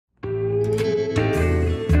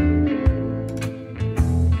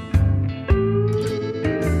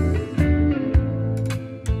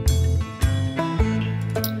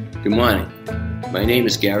My name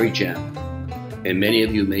is Gary Gemme, and many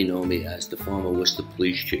of you may know me as the former Worcester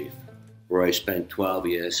Police Chief, where I spent 12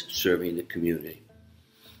 years serving the community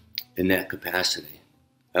in that capacity.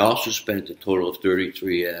 I also spent a total of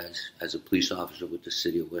 33 years as a police officer with the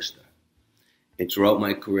City of Worcester. And throughout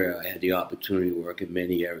my career, I had the opportunity to work in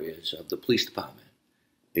many areas of the police department,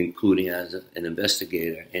 including as an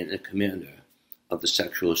investigator and a commander of the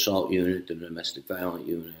sexual assault unit, the domestic violence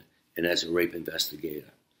unit, and as a rape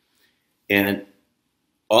investigator. And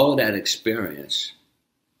all of that experience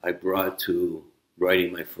I brought to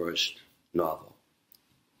writing my first novel,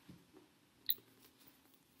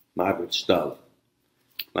 Margaret Stubb.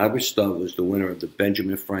 Margaret Stubb was the winner of the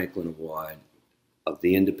Benjamin Franklin Award of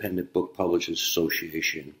the Independent Book Publishers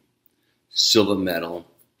Association Silver Medal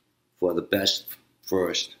for the best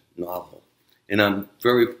first novel. And I'm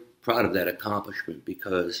very proud of that accomplishment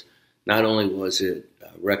because not only was it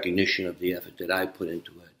recognition of the effort that I put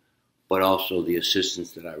into it, but also the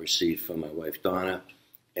assistance that I received from my wife, Donna,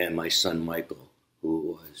 and my son, Michael, who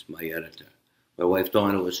was my editor. My wife,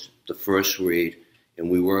 Donna, was the first read,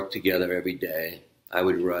 and we worked together every day. I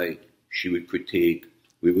would write, she would critique,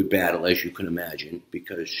 we would battle, as you can imagine,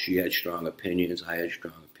 because she had strong opinions, I had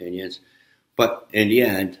strong opinions. But in the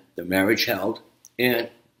end, the marriage held, and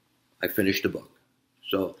I finished the book.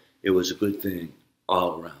 So it was a good thing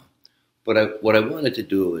all around. But what I wanted to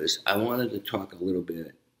do is I wanted to talk a little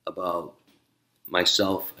bit about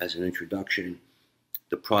myself as an introduction,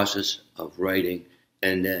 the process of writing,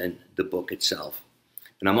 and then the book itself.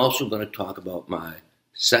 And I'm also going to talk about my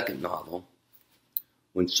second novel,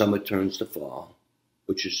 When Summer Turns to Fall,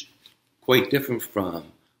 which is quite different from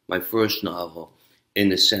my first novel in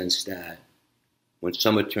the sense that When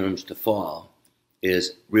Summer Turns to Fall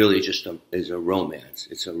is really just a romance.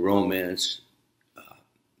 It's a romance.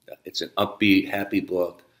 It's an upbeat, happy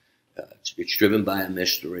book. It's driven by a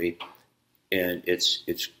mystery, and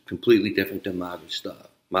it's completely different than Margaret Stubb.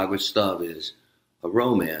 Margaret Stubb is a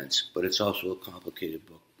romance, but it's also a complicated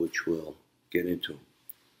book, which we'll get into.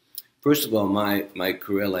 First of all, my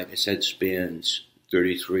career, like I said, spans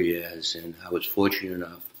 33 years, and I was fortunate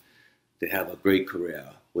enough to have a great career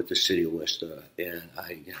with the City of Worcester, and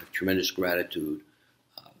I have tremendous gratitude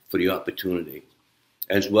for the opportunity,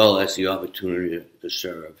 as well as the opportunity to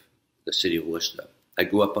serve the City of Worcester. I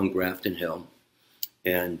grew up on Grafton Hill,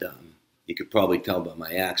 and you could probably tell by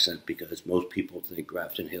my accent because most people think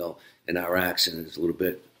Grafton Hill and our accent is a little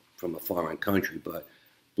bit from a foreign country, but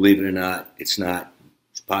believe it or not, it's not.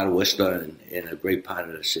 It's part of Worcester and a great part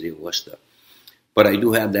of the City of Worcester. But I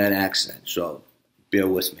do have that accent, so bear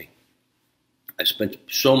with me. I spent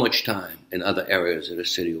so much time in other areas of the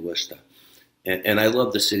City of Worcester, and I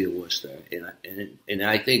love the City of Worcester, and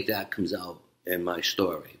I think that comes out in my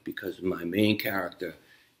story because my main character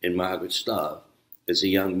in Margaret Stubb is a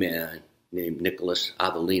young man named Nicholas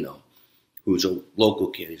Avellino, who's a local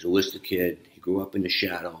kid. He's a Worcester kid. He grew up in the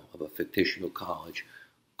shadow of a fictional college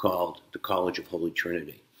called the College of Holy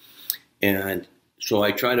Trinity. And so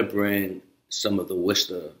I try to bring some of the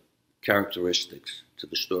Worcester characteristics to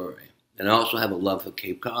the story. And I also have a love for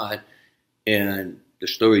Cape Cod, and the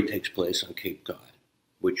story takes place on Cape Cod,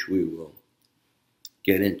 which we will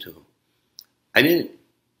get into. I didn't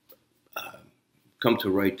come to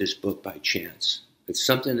write this book by chance. It's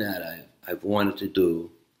something that I've wanted to do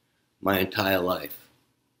my entire life.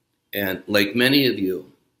 And like many of you,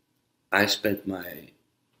 I spent my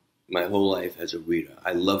whole life as a reader.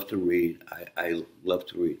 I love to read. I love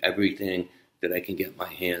to read everything that I can get my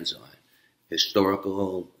hands on.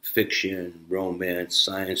 Historical fiction, romance,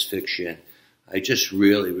 science fiction. I just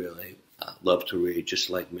really, really love to read, just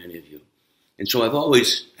like many of you. And so I've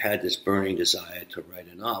always had this burning desire to write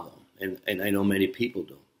a novel, and I know many people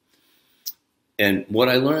do. And what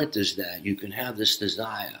I learned is that you can have this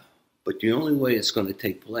desire, but the only way it's going to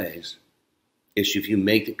take place is if you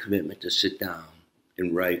make the commitment to sit down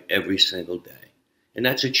and write every single day. And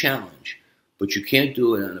that's a challenge, but you can't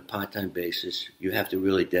do it on a part-time basis. You have to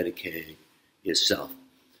really dedicate yourself.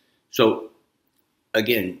 So,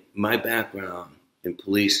 again, my background in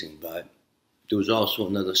policing, but there was also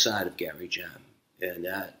another side of Gary Gemme, and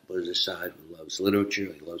that was a side who loves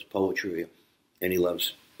literature, he loves poetry, and he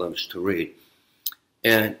loves to read.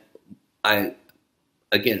 And I,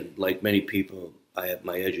 again, like many people, I have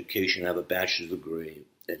my education. I have a bachelor's degree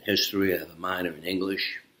in history. I have a minor in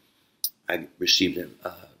English. I received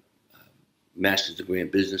a master's degree in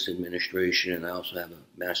business administration, and I also have a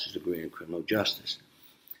master's degree in criminal justice.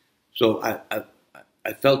 So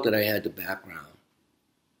I felt that I had the background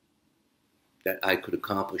that I could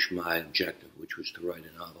accomplish my objective, which was to write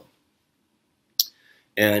a novel.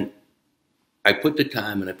 And I put the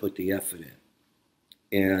time and I put the effort in.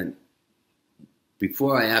 And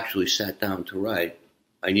before I actually sat down to write,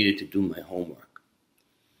 I needed to do my homework.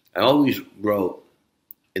 I always wrote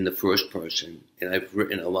in the first person, and I've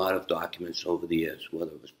written a lot of documents over the years,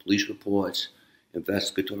 whether it was police reports,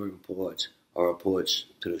 investigatory reports, or reports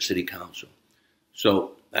to the city council.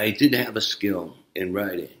 So I did have a skill in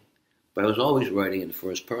writing, but I was always writing in the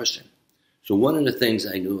first person. So one of the things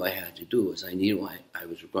I knew I had to do was I knew I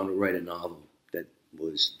was going to write a novel that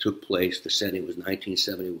took place, the setting was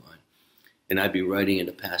 1971, and I'd be writing in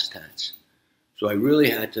the past tense. So I really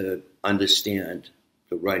had to understand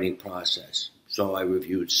the writing process. So I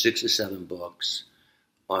reviewed 6 or 7 books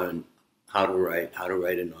on how to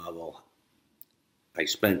write a novel. I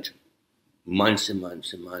spent months and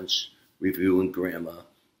months and months reviewing grammar,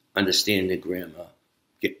 understanding grammar,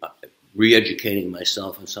 re-educating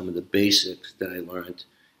myself on some of the basics that I learned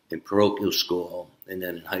in parochial school and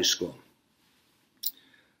then in high school.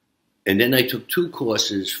 And then I took 2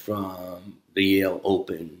 courses from the Yale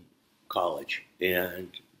Open College, and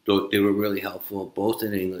they were really helpful, both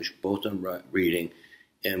in English, both on reading.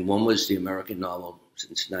 And one was the American novel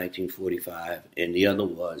since 1945, and the other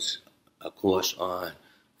was a course on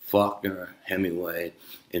Faulkner, Hemingway,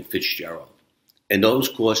 and Fitzgerald. And those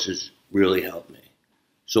courses really helped me.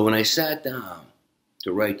 So when I sat down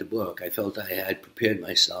to write the book, I felt I had prepared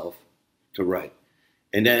myself to write.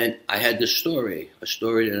 And then I had this story, a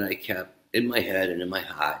story that I kept in my head and in my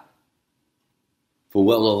heart for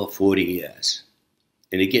well over 40 years.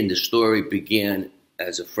 And again, the story began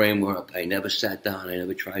as a framework. I never sat down, I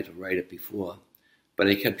never tried to write it before, but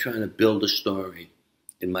I kept trying to build a story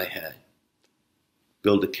in my head,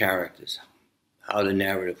 build the characters, how the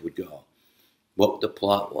narrative would go, what the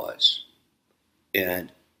plot was.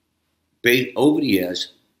 And over the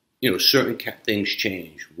years, certain things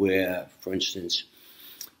change where, for instance,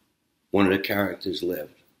 one of the characters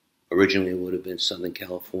lived. Originally, it would have been Southern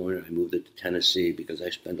California. I moved it to Tennessee because I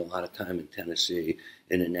spent a lot of time in Tennessee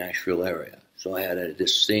in the Nashville area. So I had a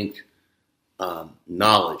distinct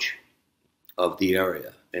knowledge of the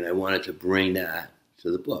area, and I wanted to bring that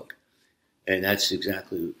to the book. And that's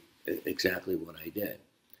exactly what I did.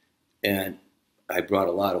 And I brought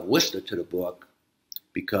a lot of Worcester to the book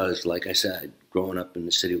because, like I said, growing up in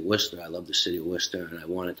the city of Worcester, I love the city of Worcester, and I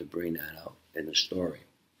wanted to bring that out in the story.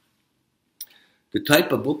 The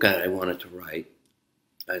type of book that I wanted to write,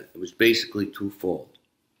 it was basically twofold.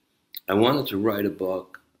 I wanted to write a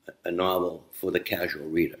book, a novel for the casual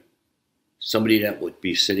reader. Somebody that would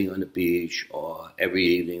be sitting on the beach or every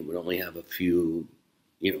evening would only have a few,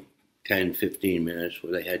 10, 15 minutes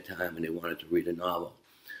where they had time and they wanted to read a novel.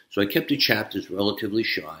 So I kept the chapters relatively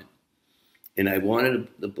short, and I wanted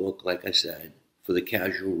the book, like I said, for the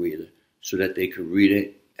casual reader so that they could read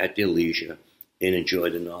it at their leisure and enjoy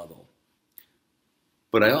the novel.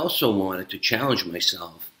 But I also wanted to challenge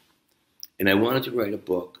myself, and I wanted to write a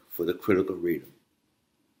book for the critical reader.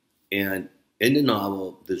 And in the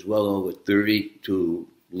novel, there's well over 32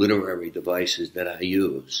 literary devices that I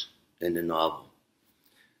use in the novel.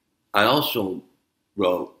 I also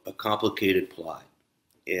wrote a complicated plot,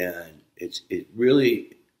 and it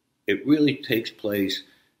really takes place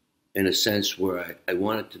in a sense where I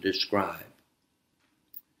wanted to describe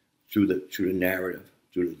through the narrative,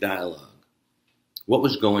 through the dialogue, what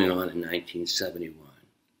was going on in 1971.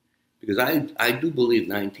 Because I do believe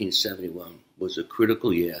 1971 was a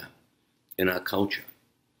critical year in our culture.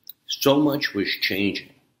 So much was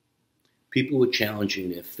changing. People were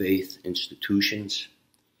challenging their faith institutions.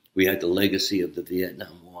 We had the legacy of the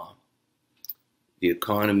Vietnam War. The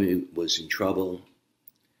economy was in trouble.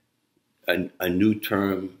 A new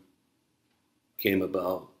term came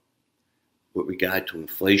about with regard to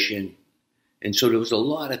inflation. And so there was a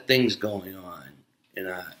lot of things going on in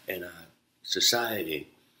our society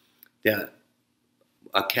that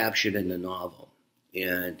are captured in the novel.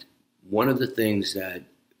 And one of the things that,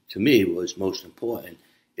 to me, was most important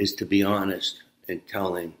is to be honest in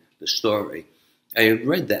telling the story. I had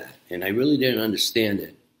read that, and I really didn't understand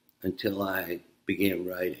it until I began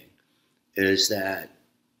writing, is that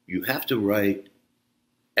you have to write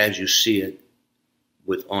as you see it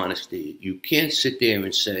with honesty. You can't sit there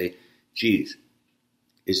and say, geez,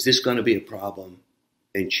 is this going to be a problem,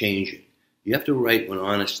 and change it. You have to write with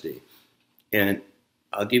honesty. And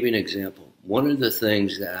I'll give you an example. One of the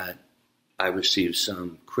things that I received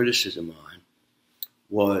some criticism on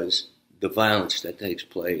was the violence that takes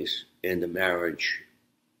place in the marriage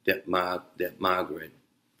that Margaret,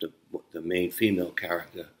 the main female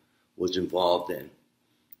character, was involved in.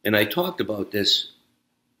 And I talked about this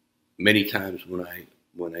many times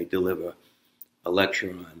when I deliver a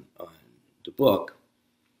lecture on the book,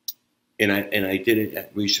 and I did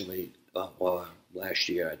it recently, last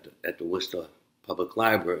year at the Worcester public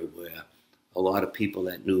library where a lot of people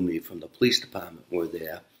that knew me from the police department were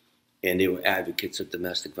there, and they were advocates of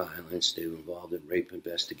domestic violence. They were involved in rape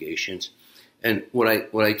investigations. And what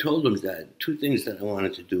I told them is that two things that I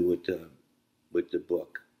wanted to do with the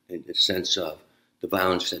book, in the sense of the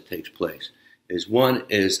violence that takes place, is one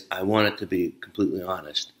is I wanted to be completely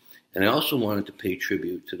honest, and I also wanted to pay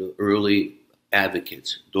tribute to the early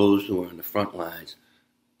advocates, those who were on the front lines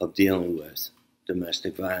of dealing with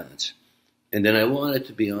domestic violence. And then I wanted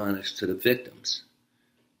to be honest to the victims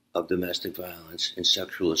of domestic violence and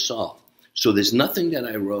sexual assault. So there's nothing that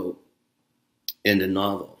I wrote in the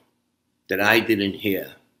novel that I didn't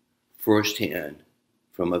hear firsthand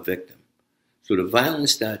from a victim. So the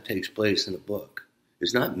violence that takes place in the book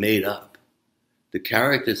is not made up. The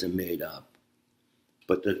characters are made up,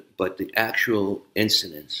 but the actual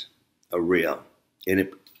incidents are real. And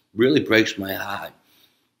it really breaks my heart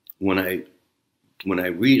when I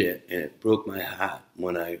read it, and it broke my heart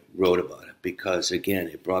when I wrote about it, because again,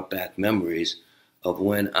 it brought back memories of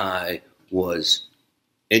when I was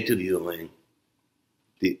interviewing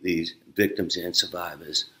these victims and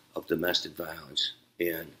survivors of domestic violence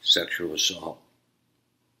and sexual assault.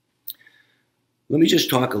 Let me just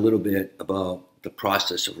talk a little bit about the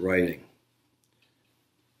process of writing.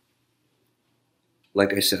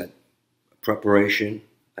 Like I said, preparation,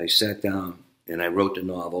 I sat down and I wrote the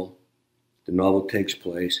novel. The novel takes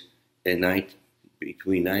place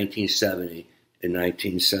between 1970 and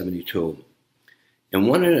 1972. And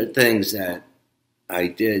one of the things that I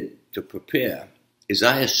did to prepare is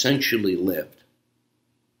I essentially lived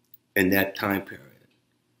in that time period.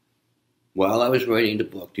 While I was writing the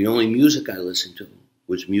book, the only music I listened to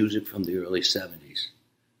was music from the early 70s.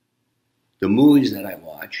 The movies that I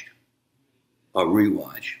watched or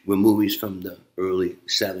rewatched were movies from the early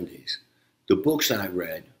 70s. The books I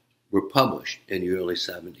read were published in the early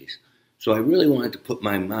 70s. So I really wanted to put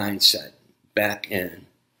my mindset back in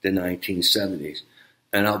the 1970s.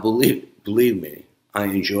 And I'll believe me, I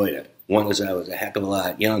enjoyed it. One is I was a heck of a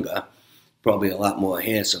lot younger, probably a lot more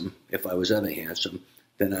handsome, if I was ever handsome,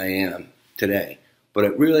 than I am today. But I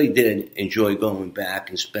really did enjoy going back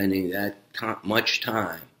and spending that much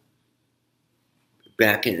time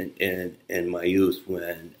back in my youth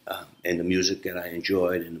when and the music that I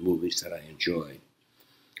enjoyed and the movies that I enjoyed.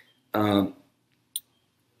 The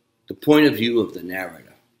point of view of the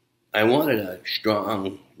narrator. I wanted a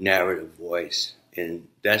strong narrative voice, and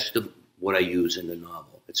that's what I use in the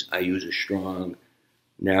novel. I use a strong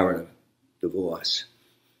narrative voice.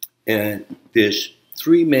 And there's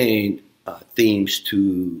three main themes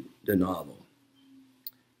to the novel.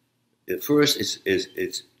 The first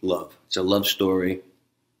is love. It's a love story.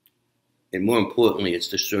 And more importantly, it's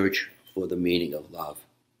the search for the meaning of love.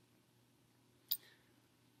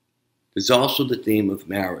 There's also the theme of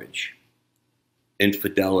marriage,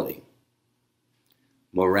 infidelity,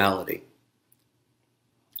 morality.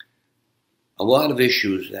 A lot of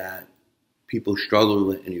issues that people struggled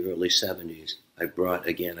with in the early 70s, I brought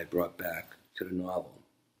back to the novel.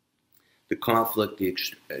 The conflict,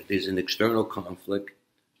 there's an external conflict,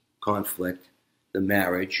 the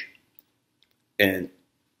marriage, and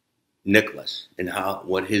Nicholas and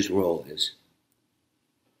what his role is.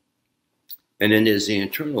 And then there's the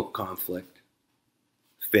internal conflict,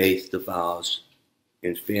 faith, the vows,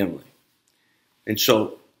 and family. And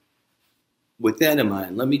so, with that in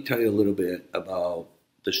mind, let me tell you a little bit about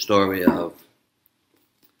the story of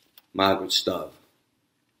Margaret Stove.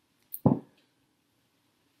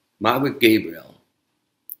 Margaret Gabriel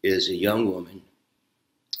is a young woman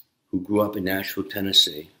who grew up in Nashville,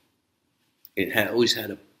 Tennessee, and always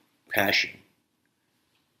had a passion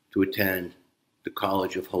to attend the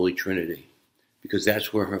College of Holy Trinity, because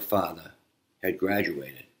that's where her father had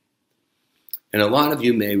graduated. And a lot of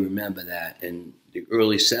you may remember that in the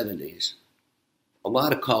early 70s, a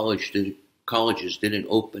lot of colleges didn't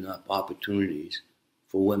open up opportunities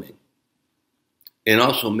for women. And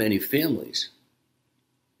also many families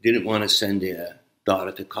didn't want to send their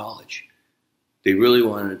daughter to college. They really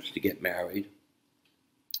wanted to get married,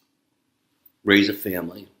 raise a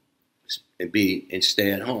family, and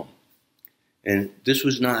stay at home. And this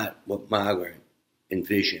was not what Margaret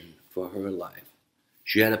envisioned for her life.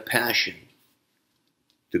 She had a passion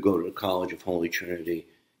to go to the College of Holy Trinity.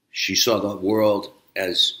 She saw the world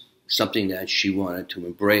as something that she wanted to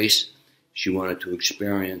embrace, she wanted to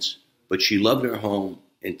experience, but she loved her home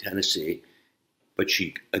in Tennessee. But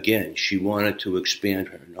she wanted to expand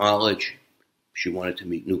her knowledge. She wanted to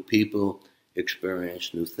meet new people,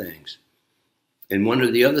 experience new things. And one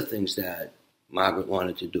of the other things that Margaret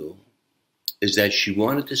wanted to do is that she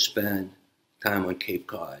wanted to spend time on Cape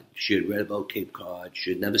Cod. She had read about Cape Cod.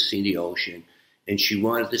 She had never seen the ocean. and she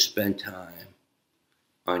wanted to spend time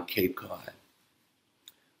on Cape Cod.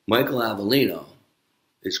 Michael Avellino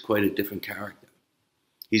is quite a different character.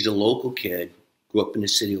 He's a local kid, grew up in the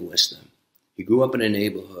city of Worcester. He grew up in a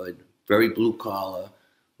neighborhood, very blue collar,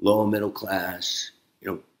 lower middle class,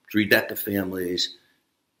 three-decker families.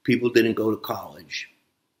 People didn't go to college.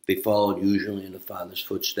 They followed usually in the father's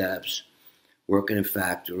footsteps, working in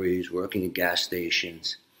factories, working in gas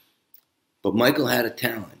stations. But Michael had a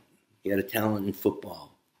talent. He had a talent in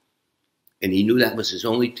football. And he knew that was his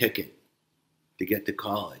only ticket to get to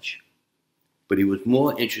college. But he was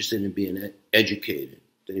more interested in being educated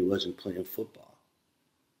than he was in playing football.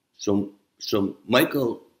 So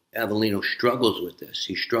Michael Avellino struggles with this.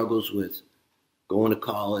 He struggles with going to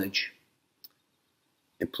college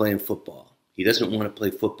and playing football. He doesn't want to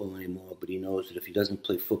play football anymore, but he knows that if he doesn't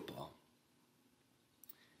play football,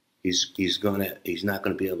 he's not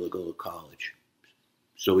going to be able to go to college.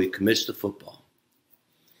 So he commits to football.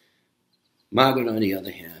 Margaret, on the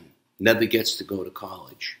other hand, never gets to go to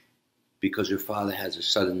college because her father has a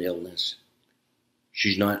sudden illness.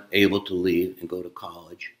 She's not able to leave and go to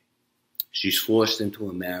college. She's forced into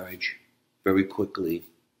a marriage very quickly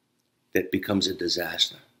that becomes a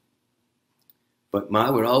disaster. But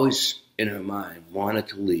Margaret always, in her mind, wanted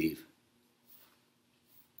to leave,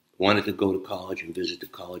 wanted to go to college and visit the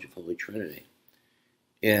College of Holy Trinity.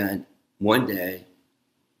 And one day,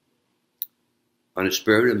 on a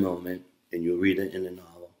spirited moment, and you'll read it in the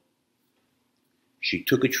novel, she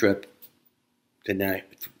took a trip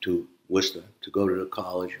to Worcester to go to the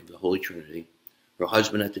College of the Holy Trinity. Her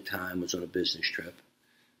husband at the time was on a business trip,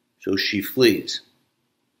 so she flees.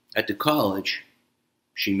 At the college,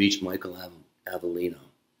 she meets Michael Avellino.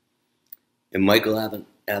 And Michael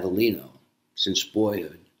Avellino, since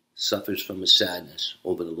boyhood, suffers from a sadness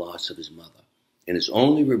over the loss of his mother. And his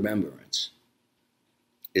only remembrance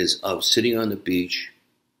is of sitting on the beach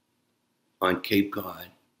on Cape Cod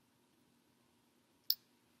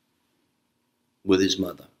with his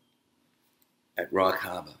mother at Rock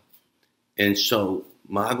Harbor. And so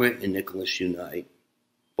Margaret and Nicholas unite,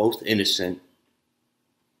 both innocent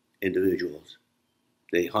individuals.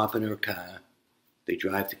 They hop in her car, they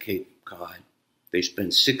drive to Cape Cod, they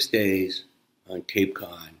spend 6 days on Cape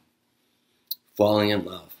Cod, falling in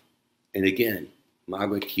love. And again,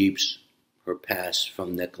 Margaret keeps her past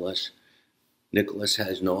from Nicholas. Nicholas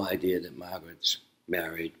has no idea that Margaret's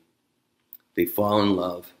married. They fall in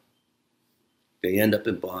love. They end up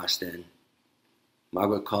in Boston.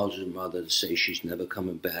 Margaret calls her mother to say she's never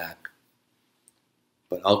coming back.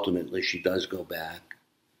 But ultimately, she does go back.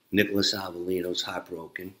 Nicholas Avellino's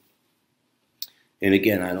heartbroken. And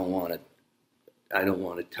again, I don't want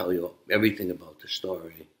to tell you everything about the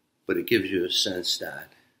story, but it gives you a sense that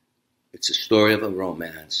it's a story of a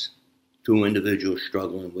romance. Two individuals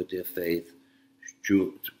struggling with their faith.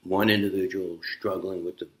 One individual struggling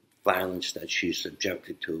with the violence that she's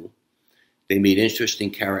subjected to. They meet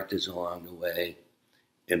interesting characters along the way.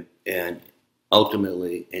 And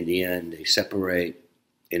ultimately, in the end, they separate,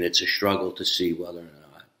 and it's a struggle to see whether or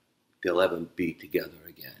not they'll ever be together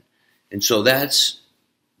again. And so that's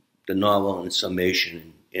the novel in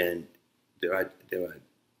summation. And there are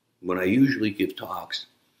when I usually give talks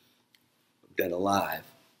that are live,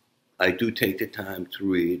 I do take the time to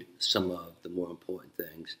read some of the more important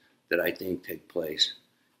things that I think take place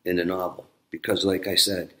in the novel. Because like I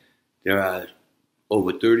said, there are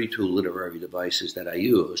over 32 literary devices that I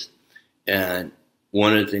use. And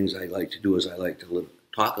one of the things I like to do is I like to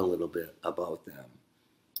talk a little bit about them.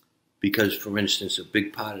 Because, for instance, a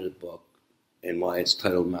big part of the book, and why it's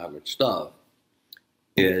titled Margaret's Dove,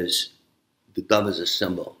 is the dove is a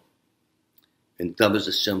symbol. And dove is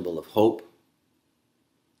a symbol of hope,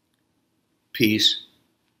 peace,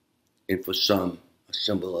 and for some, a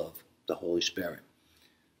symbol of the Holy Spirit.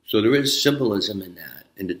 So there is symbolism in that,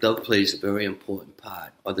 and the dove plays a very important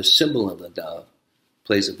part, or the symbol of the dove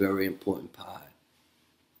plays a very important part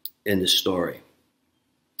in the story.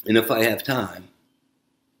 And if I have time,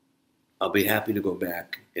 I'll be happy to go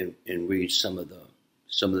back and read some of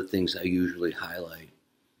the things I usually highlight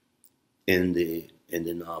in the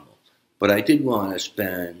novel. But I did want to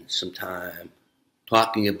spend some time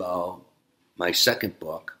talking about my second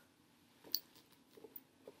book,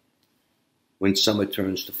 When Summer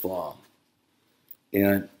Turns to Fall.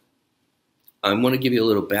 And I want to give you a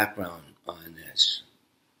little background on this.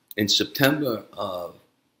 In September of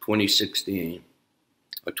 2016,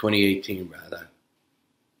 or 2018 rather,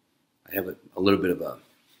 I have a little bit of a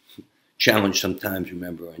challenge sometimes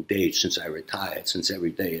remembering dates since I retired, since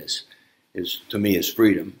every day is to me is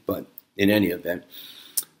freedom. But in any event,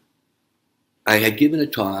 I had given a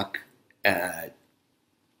talk at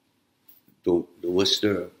the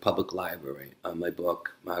Worcester Public Library on my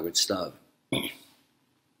book, Margaret Stubb.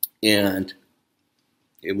 And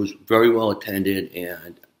it was very well attended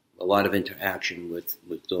and a lot of interaction with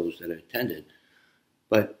those that attended.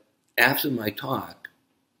 But after my talk,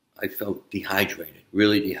 I felt dehydrated,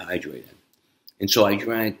 really dehydrated. And so I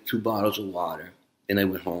drank 2 bottles of water and I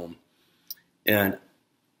went home and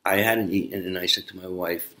I hadn't eaten. And I said to my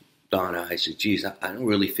wife, Donna, I said, geez, I don't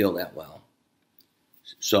really feel that well.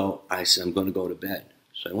 So I said, I'm going to go to bed.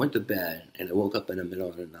 So I went to bed and I woke up in the middle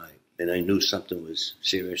of the night and I knew something was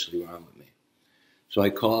seriously wrong with me. So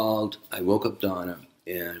I woke up Donna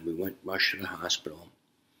and we rushed to the hospital.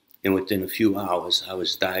 And within a few hours, I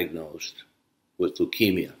was diagnosed with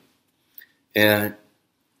leukemia. And,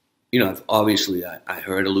 you know, obviously I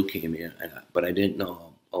heard of leukemia, but I didn't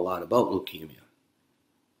know a lot about leukemia.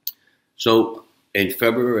 So in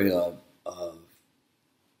February of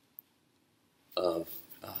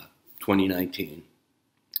 2019,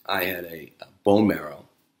 I had a bone marrow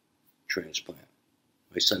transplant.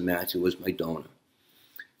 My son Matthew was my donor.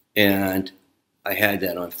 And I had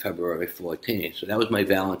that on February 14th. So that was my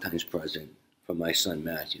Valentine's present from my son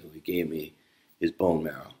Matthew. He gave me his bone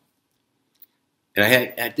marrow. And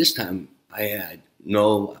at this time, I had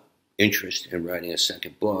no interest in writing a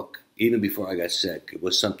second book. Even before I got sick, it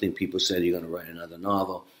was something people said, you're going to write another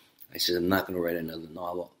novel. I said, I'm not going to write another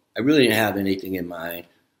novel. I really didn't have anything in mind.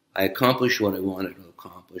 I accomplished what I wanted to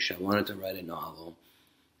accomplish. I wanted to write a novel,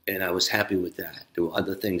 and I was happy with that. There were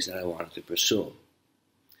other things that I wanted to pursue.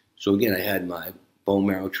 So again, I had my bone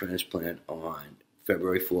marrow transplant on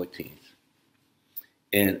February 14th.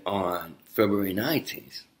 And on February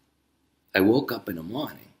 19th, I woke up in the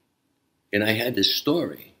morning, and I had this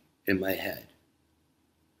story in my head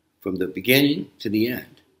from the beginning to the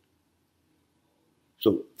end.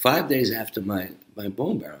 So 5 days after my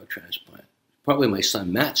bone marrow transplant, probably my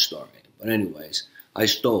son Matt's story, but anyways, I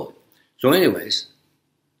stole it. So anyways,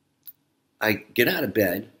 I get out of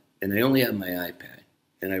bed, and I only have my iPad,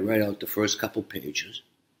 and I write out the first couple pages,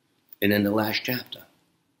 and then the last chapter.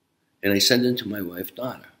 And I send it to my wife,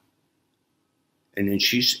 Donna. And then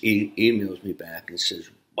she emails me back and says,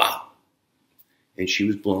 wow. And she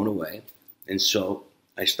was blown away. And so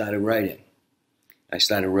I started writing. I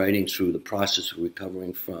started writing through the process of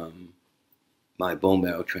recovering from my bone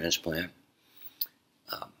marrow transplant.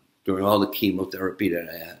 During all the chemotherapy that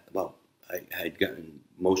I had, I had gotten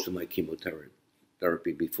most of my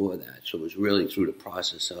chemotherapy before that. So it was really through the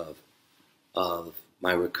process of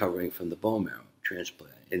my recovering from the bone marrow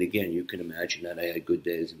transplant. And again, you can imagine that I had good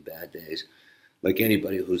days and bad days, like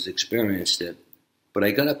anybody who's experienced it. But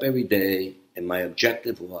I got up every day, and my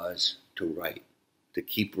objective was to write, to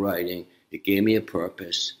keep writing. It gave me a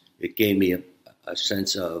purpose. It gave me a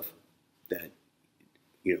sense of that,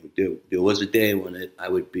 you know, there was a day when I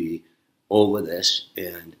would be over this.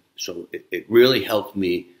 And so it really helped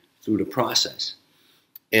me through the process.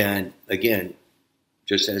 And again,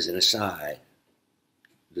 just as an aside,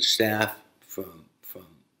 the staff from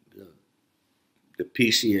the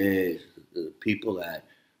PCAs, the people that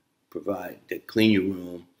clean your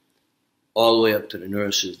room, all the way up to the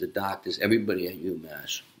nurses, the doctors, everybody at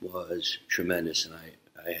UMass was tremendous. And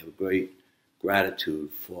I have great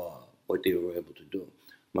gratitude for what they were able to do.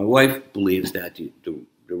 My wife believes that the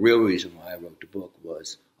real reason why I wrote the book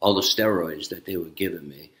was all the steroids that they were giving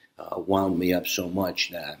me wound me up so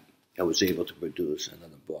much that I was able to produce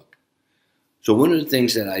another book. So one of the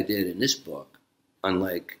things that I did in this book,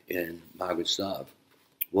 unlike in Margaret Stubb,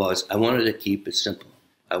 was I wanted to keep it simple.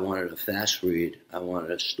 I wanted a fast read. I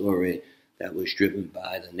wanted a story that was driven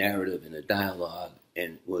by the narrative and the dialogue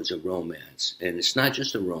and was a romance. And it's not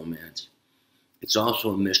just a romance. It's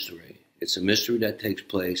also a mystery. It's a mystery that takes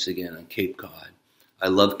place, again, on Cape Cod. I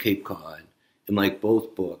love Cape Cod. And like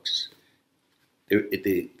both books,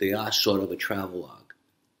 they are sort of a travelogue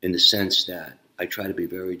in the sense that I try to be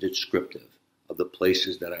very descriptive of the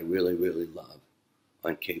places that I really, really love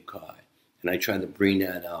on Cape Cod. And I try to bring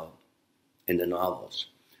that out in the novels.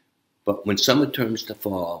 But when summer turns to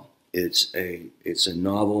fall, it's a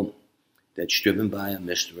novel that's driven by a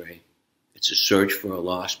mystery. It's a search for a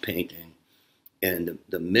lost painting. And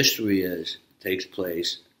the mystery takes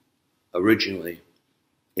place originally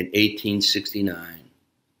in 1869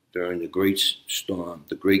 during the great storm,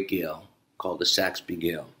 the Great Gale, called the Saxby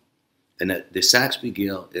Gale. And the Saxby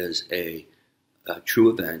Gale is a true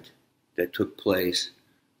event that took place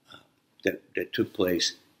that took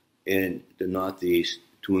place in the Northeast,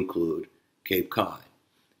 to include Cape Cod.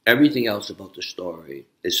 Everything else about the story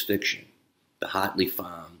is fiction. The Hartley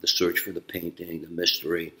Farm, the search for the painting, the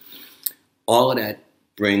mystery. All of that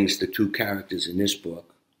brings the two characters in this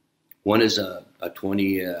book. One is a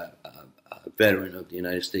 20-year veteran of the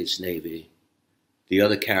United States Navy. The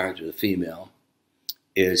other character, the female,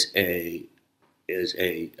 is a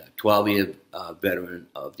 12-year veteran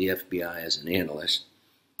of the FBI as an analyst,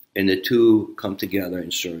 and the two come together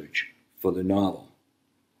in search for the novel.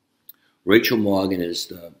 Rachel Morgan is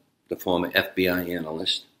the former FBI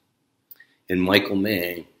analyst, and Michael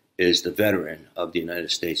Mann is the veteran of the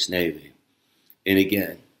United States Navy. And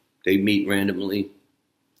again, they meet randomly.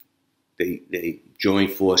 They join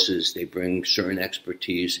forces. They bring certain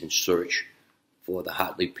expertise in search for the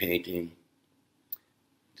Hartley painting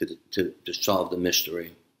to solve the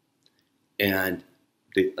mystery. And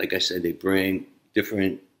they, like I said, they bring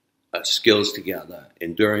different skills together.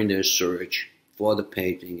 And during their search for the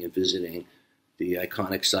painting and visiting the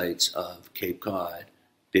iconic sites of Cape Cod,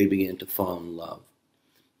 they begin to fall in love.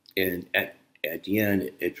 And at the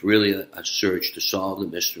end, it's really a search to solve the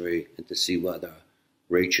mystery and to see whether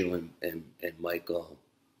Rachel and Michael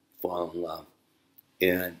fall in love.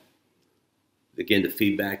 And again, the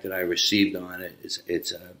feedback that I received on it is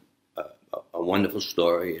it's a wonderful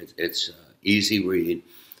story. It's an easy read.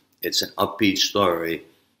 It's an upbeat story.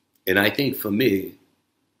 And I think for me,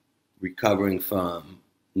 recovering from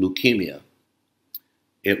leukemia,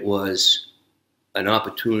 it was an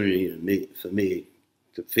opportunity for me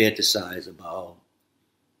to fantasize about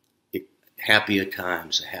happier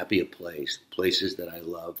times, a happier place, places that I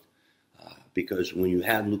loved. Because when you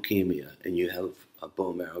have leukemia and you have a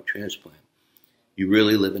bone marrow transplant, you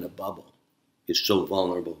really live in a bubble. You're so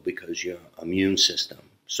vulnerable because your immune system.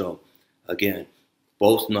 So again,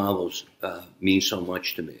 both novels mean so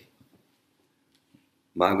much to me.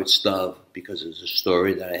 Margaret Stubb, because it's a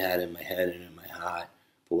story that I had in my head and in my heart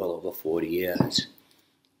for well over 40 years.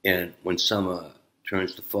 And When Summer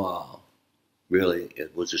Turns to Fall, really,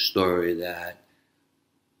 it was a story that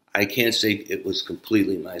I can't say it was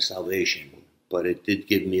completely my salvation, but it did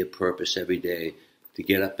give me a purpose every day to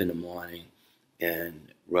get up in the morning and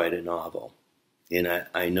write a novel. And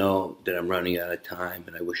I know that I'm running out of time,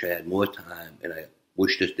 and I wish I had more time, and I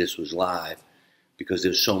wish that this was live, because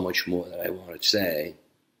there's so much more that I want to say.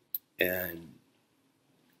 And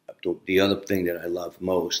the other thing that I love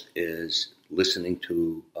most is listening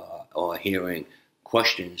to or hearing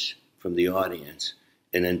questions from the audience,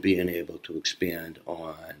 and then being able to expand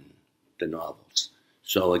on the novels.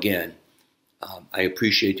 So again, I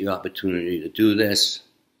appreciate the opportunity to do this.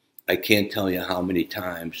 I can't tell you how many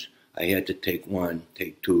times I had to take one,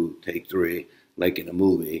 take two, take three, like in a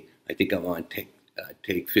movie. I think I'm on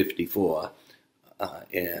take 54.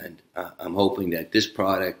 And I'm hoping that this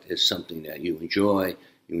product is something that you enjoy.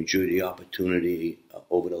 You enjoy the opportunity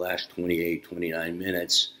over the last 28, 29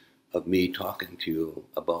 minutes of me talking to you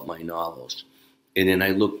about my novels. And then I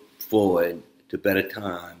look forward to better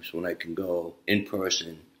times when I can go in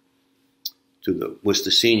person to the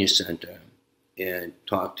Worcester Senior Center and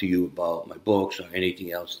talk to you about my books or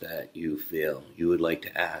anything else that you feel you would like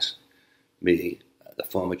to ask me, the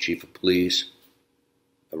former chief of police,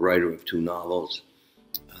 a writer of 2 novels.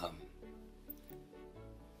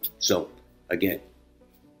 So again,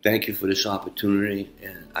 thank you for this opportunity,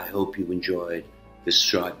 and I hope you enjoyed this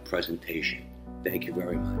short presentation. Thank you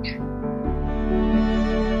very much.